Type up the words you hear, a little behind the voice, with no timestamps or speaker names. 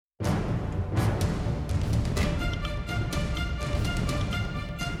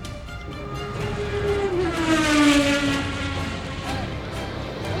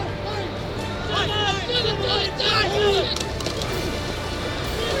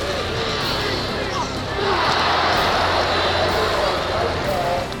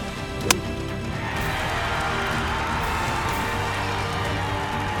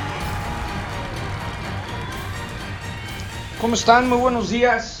¿Cómo están? Muy buenos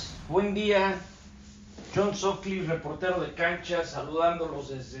días. Buen día. John Sutcliffe, reportero de cancha, saludándolos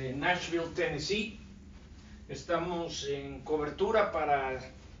desde Nashville, Tennessee. Estamos en cobertura para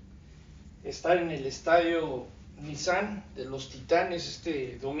estar en el estadio Nissan de los Titanes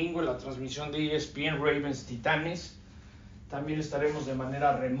este domingo en la transmisión de ESPN Ravens Titanes. También estaremos de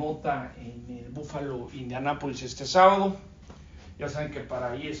manera remota en el Buffalo, Indianapolis este sábado. Ya saben que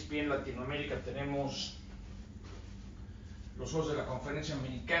para ESPN Latinoamérica tenemos los juegos de la conferencia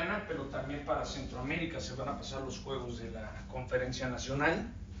americana, pero también para Centroamérica se van a pasar los juegos de la conferencia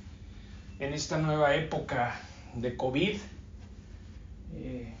nacional. En esta nueva época de COVID,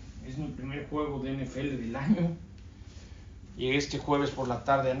 es mi primer juego de NFL del año. Llegué este jueves por la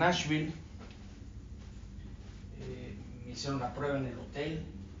tarde a Nashville. Me hicieron la prueba en el hotel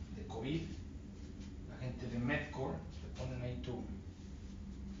de COVID. La gente de Medcore, te ponen ahí tu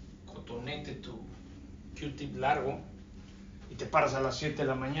cotonete, tu Q-tip largo, y te paras a las 7 de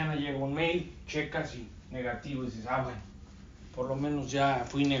la mañana, llega un mail, checas y negativo, y dices, bueno, por lo menos ya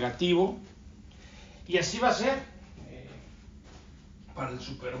fui negativo. Y así va a ser para el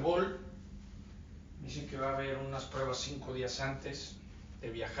Super Bowl. Dicen que va a haber unas pruebas 5 días antes de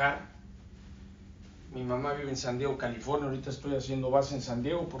viajar. Mi mamá vive en San Diego, California. Ahorita estoy haciendo base en San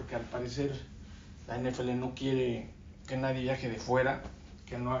Diego porque al parecer la NFL no quiere que nadie viaje de fuera,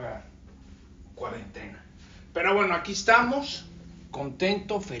 que no haga cuarentena. Pero bueno, aquí estamos,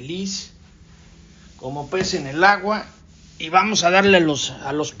 contento, feliz, como pez en el agua, y vamos a darle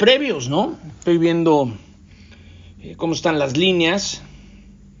a los previos, ¿no? Estoy viendo cómo están las líneas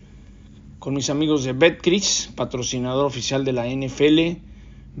con mis amigos de Betcris, patrocinador oficial de la NFL.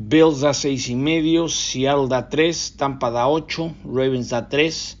 Bills da 6.5, Seattle da 3, Tampa da 8, Ravens da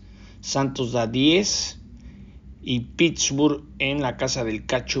 3, Santos da 10 y Pittsburgh en la casa del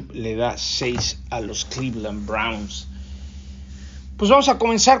ketchup le da 6 a los Cleveland Browns. Pues vamos a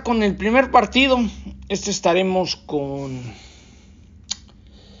comenzar con el primer partido. Estaremos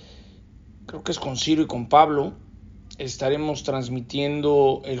creo que es con Ciro y con Pablo. Estaremos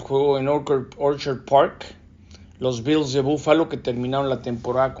transmitiendo el juego en Orchard Park. Los Bills de Buffalo, que terminaron la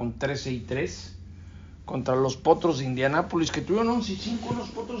temporada con 13-3, contra los Potros de Indianápolis, que tuvieron 11-5. Unos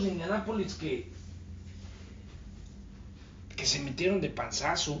Potros de Indianápolis que se metieron de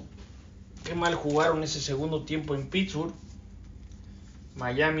panzazo. Qué mal jugaron ese segundo tiempo en Pittsburgh.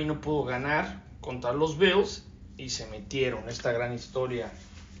 Miami no pudo ganar contra los Bills y se metieron. Esta gran historia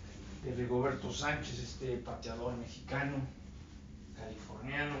de Rigoberto Sánchez, este pateador mexicano,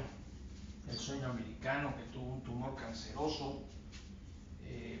 californiano, el sueño americano, que tuvo un tumor canceroso.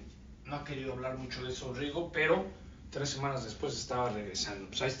 No ha querido hablar mucho de eso Rigo, pero 3 semanas después estaba regresando.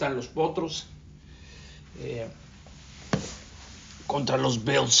 Pues ahí están los Potros contra los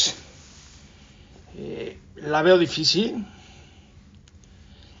Bills. La veo difícil,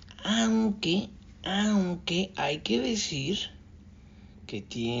 aunque hay que decir que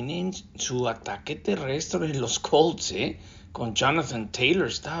tienen su ataque terrestre los Colts, con Jonathan Taylor.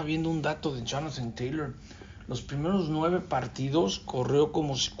 Estaba viendo un dato de Jonathan Taylor. Los primeros 9 partidos corrió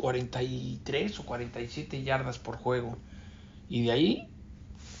como 43 o 47 yardas por juego, y de ahí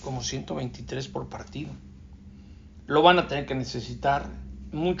como 123 por partido. Lo van a tener que necesitar,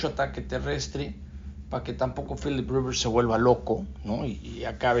 mucho ataque terrestre, para que tampoco Philip Rivers se vuelva loco, ¿no? y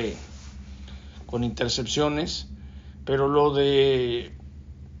acabe con intercepciones. Pero lo de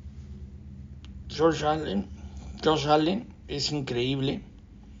Josh Allen es increíble.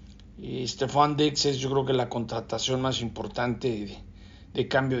 Stephon Diggs es, yo creo, que la contratación más importante de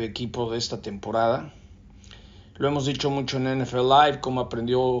cambio de equipo de esta temporada. Lo hemos dicho mucho en NFL Live, cómo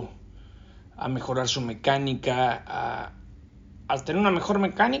aprendió a mejorar su mecánica, a tener una mejor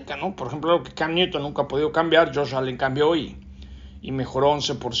mecánica, ¿no? Por ejemplo, algo que Cam Newton nunca ha podido cambiar, Josh Allen cambió y mejoró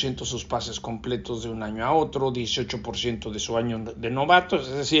 11% sus pases completos de un año a otro, 18% de su año de novato. Es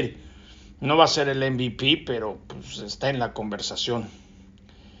decir, no va a ser el MVP, pero pues está en la conversación.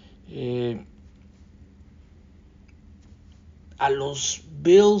 A los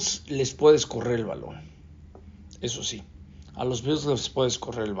Bills les puedes correr el balón. Eso sí, a los Bills les puedes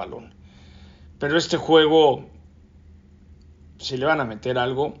correr el balón. Pero este juego, si le van a meter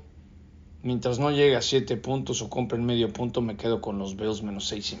algo, mientras no llegue a 7 puntos o compren medio punto, me quedo con los Bills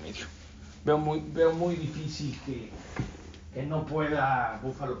menos 6.5. Veo muy difícil que no pueda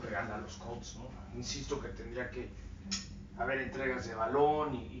Buffalo pegarle a los Colts, ¿no? Insisto que tendría que haber entregas de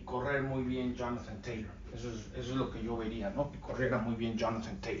balón y correr muy bien Jonathan Taylor. Eso es lo que yo vería, ¿no? Que corriera muy bien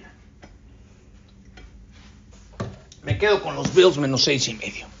Jonathan Taylor. Me quedo con los Bills menos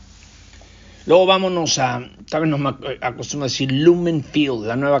 6.5. Luego vámonos tal vez no me acostumbro a decir, Lumen Field,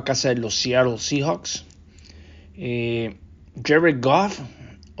 la nueva casa de los Seattle Seahawks. Jared Goff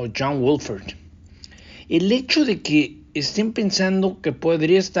o John Wolford. El hecho de que estén pensando que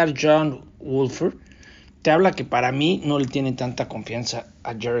podría estar John Wolford te habla que para mí no le tiene tanta confianza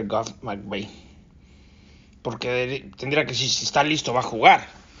a Jared Goff McVay. Porque tendría que, si está listo, va a jugar.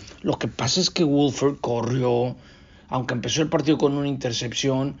 Lo que pasa es que Wolford corrió, aunque empezó el partido con una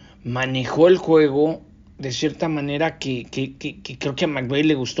intercepción, manejó el juego de cierta manera que creo que a McVay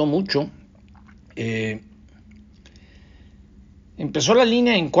le gustó mucho. Empezó la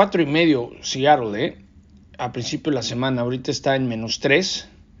línea en 4.5 Seattle, a principio de la semana. Ahorita está en -3.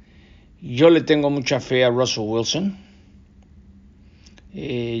 Yo le tengo mucha fe a Russell Wilson.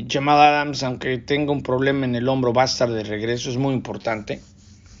 Jamal Adams, aunque tenga un problema en el hombro, va a estar de regreso. Es muy importante.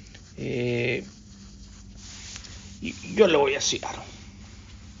 Y yo le voy a Seattle.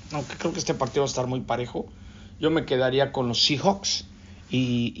 Aunque creo que este partido va a estar muy parejo. Yo me quedaría con los Seahawks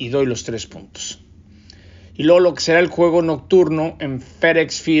y doy los 3 puntos. Y luego lo que será el juego nocturno en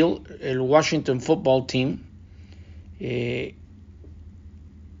FedEx Field, el Washington Football Team. Que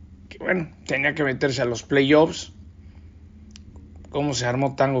bueno, tenía que meterse a los playoffs. Cómo se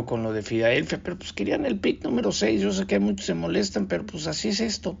armó tango con lo de Filadelfia, pero pues querían el pick número 6. Yo sé que muchos se molestan, pero pues así es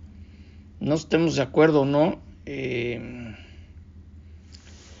esto. No estemos de acuerdo o no.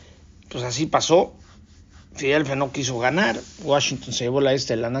 Pues así pasó. Filadelfia no quiso ganar. Washington se llevó la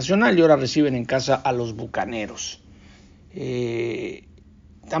de la nacional y ahora reciben en casa a los Bucaneros.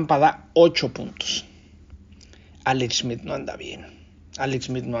 Tampa da 8 puntos. Alex Smith no anda bien.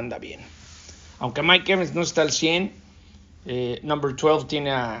 Aunque Mike Evans no está al 100, number 12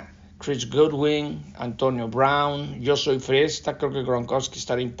 tiene a Chris Goodwin, Antonio Brown, yo soy Fresta, creo que Gronkowski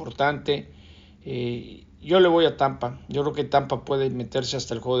estará importante. Yo le voy a Tampa. Yo creo que Tampa puede meterse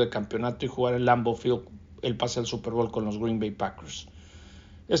hasta el juego de campeonato y jugar en Lambeau Field el pase al Super Bowl con los Green Bay Packers.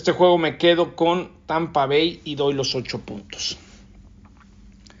 Este juego me quedo con Tampa Bay y doy los 8 puntos.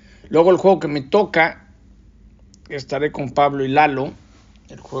 Luego el juego que me toca, estaré con Pablo y Lalo.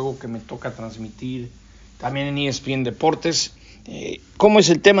 El juego que me toca transmitir también en ESPN Deportes. ¿Cómo es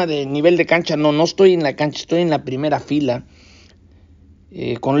el tema de nivel de cancha? No estoy en la cancha, estoy en la primera fila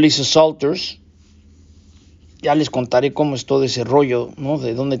con Lisa Salters. Ya les contaré cómo es todo ese rollo, ¿no?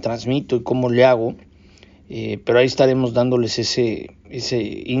 De dónde transmito y cómo le hago. Pero ahí estaremos dándoles ese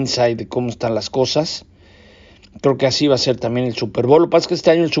insight de cómo están las cosas. Creo que así va a ser también el Super Bowl. Lo que pasa es que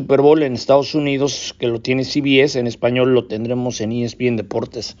este año el Super Bowl en Estados Unidos, que lo tiene CBS, en español lo tendremos en ESPN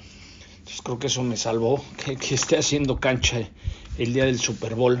Deportes. Entonces creo que eso me salvó, que esté haciendo cancha el día del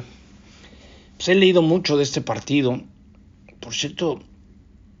Super Bowl. Pues he leído mucho de este partido. Por cierto,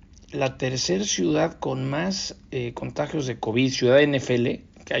 la tercera ciudad con más contagios de COVID, ciudad de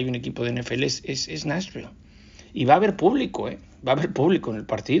NFL, que hay un equipo de NFL, es Nashville. Y va a haber público, va a haber público en el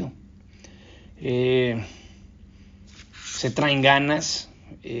partido. Se traen ganas.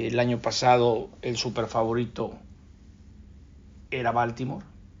 El año pasado el super favorito era Baltimore.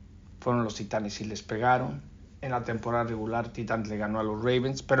 Fueron los Titanes y les pegaron. En la temporada regular Titanes le ganó a los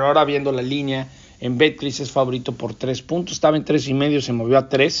Ravens. Pero ahora viendo la línea, en Betcris es favorito por 3 puntos. Estaba en 3.5, se movió a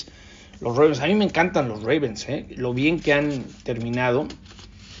 3. Los Ravens, a mí me encantan los Ravens, lo bien que han terminado.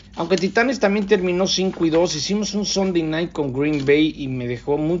 Aunque Titanes también terminó 5-2. Hicimos un Sunday Night con Green Bay y me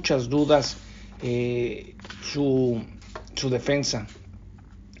dejó muchas dudas su defensa.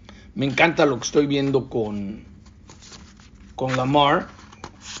 Me encanta lo que estoy viendo con Lamar.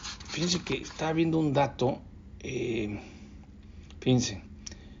 Fíjense que estaba viendo un dato. Fíjense.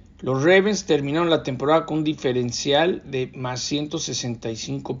 Los Ravens terminaron la temporada con un diferencial de más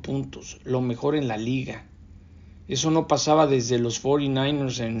 165 puntos. Lo mejor en la liga. Eso no pasaba desde los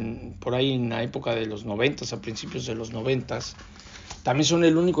 49ers por ahí en la época de los 90s, a principios de los 90s. También son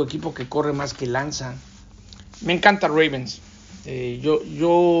el único equipo que corre más que lanza. Me encanta Ravens.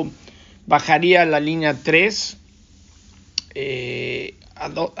 Yo bajaría la línea 3 a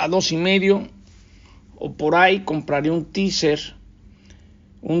 2.5 o por ahí compraría un teaser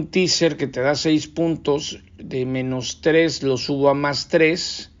que te da 6 puntos, de -3 lo subo a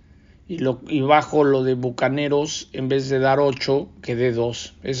 +3 y bajo lo de Bucaneros, en vez de dar 8 que dé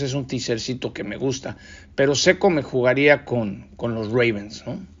 2. Ese es un teasercito que me gusta, pero seco me jugaría con los Ravens,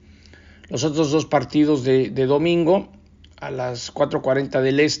 ¿no? Los otros 2 partidos de domingo a las 4:40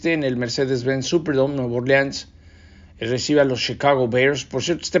 del este en el Mercedes-Benz Superdome, Nueva Orleans, recibe a los Chicago Bears. Por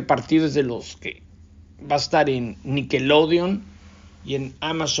cierto, este partido es de los que va a estar en Nickelodeon y en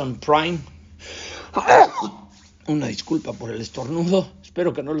Amazon Prime. Una disculpa por el estornudo,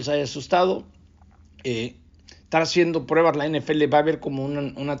 espero que no los haya asustado. Está haciendo pruebas la NFL, va a haber como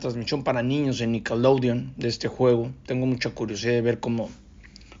una transmisión para niños en Nickelodeon de este juego. Tengo mucha curiosidad de ver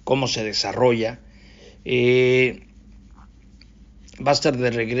cómo se desarrolla. va a estar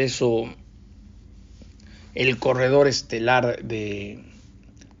de regreso el corredor estelar de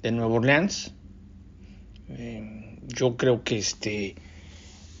Nueva Orleans. Yo creo que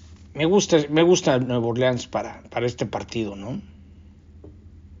me gusta Nueva Orleans para este partido, ¿no?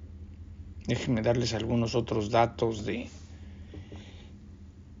 Déjenme darles algunos otros datos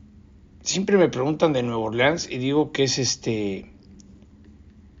Siempre me preguntan de Nueva Orleans y digo que es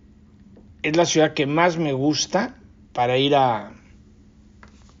la ciudad que más me gusta para ir a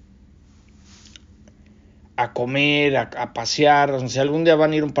comer, a pasear. O sea, si algún día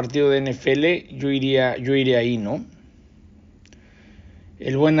van a ir a un partido de NFL, yo iré ahí, ¿no?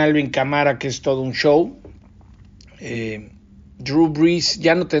 El buen Alvin Kamara, que es todo un show. Drew Brees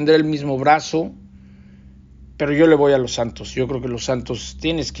ya no tendrá el mismo brazo, pero yo le voy a los Santos. Yo creo que los Santos,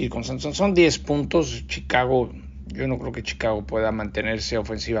 tienes que ir con Santos. Son 10 puntos. Chicago, yo no creo que Chicago pueda mantenerse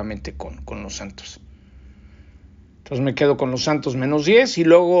ofensivamente con los Santos. Entonces me quedo con los Santos menos 10. Y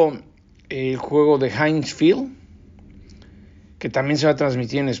luego el juego de Heinz Field, que también se va a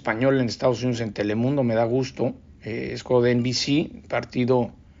transmitir en español en Estados Unidos en Telemundo. Me da gusto. Es juego de NBC,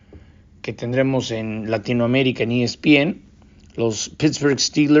 partido que tendremos en Latinoamérica en ESPN. Los Pittsburgh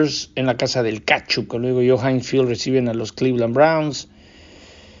Steelers en la casa del Cacho, que luego Heinz Field reciben a los Cleveland Browns.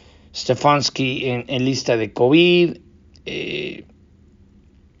 Stefanski en lista de COVID.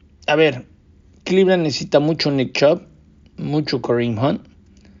 Cleveland necesita mucho Nick Chubb, mucho Kareem Hunt,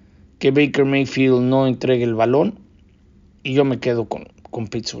 que Baker Mayfield no entregue el balón, y yo me quedo con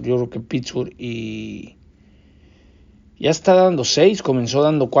Pittsburgh. Yo creo que Pittsburgh ya está dando 6, comenzó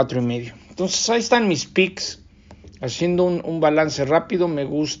dando 4.5. Entonces ahí están mis picks. Haciendo un balance rápido, me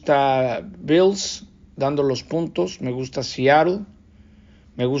gusta Bills dando los puntos, me gusta Seattle,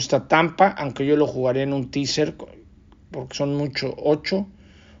 me gusta Tampa, aunque yo lo jugaré en un teaser porque son mucho 8.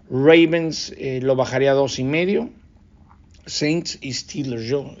 Ravens lo bajaría a 2.5. Saints y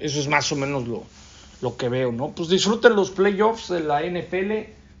Steelers, eso es más o menos lo que veo, ¿no? Pues disfruten los playoffs de la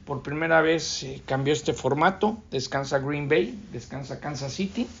NFL. Por primera vez cambió este formato. Descansa Green Bay, descansa Kansas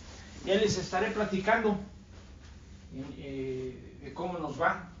City. Ya les estaré platicando de cómo nos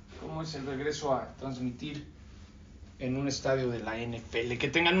va, cómo es el regreso a transmitir en un estadio de la NFL. Que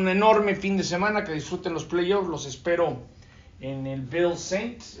tengan un enorme fin de semana, que disfruten los playoffs. Los espero en el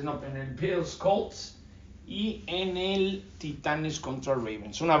Bills Colts y en el Titanes contra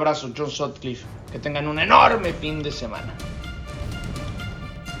Ravens. Un abrazo, John Sutcliffe. Que tengan un enorme fin de semana.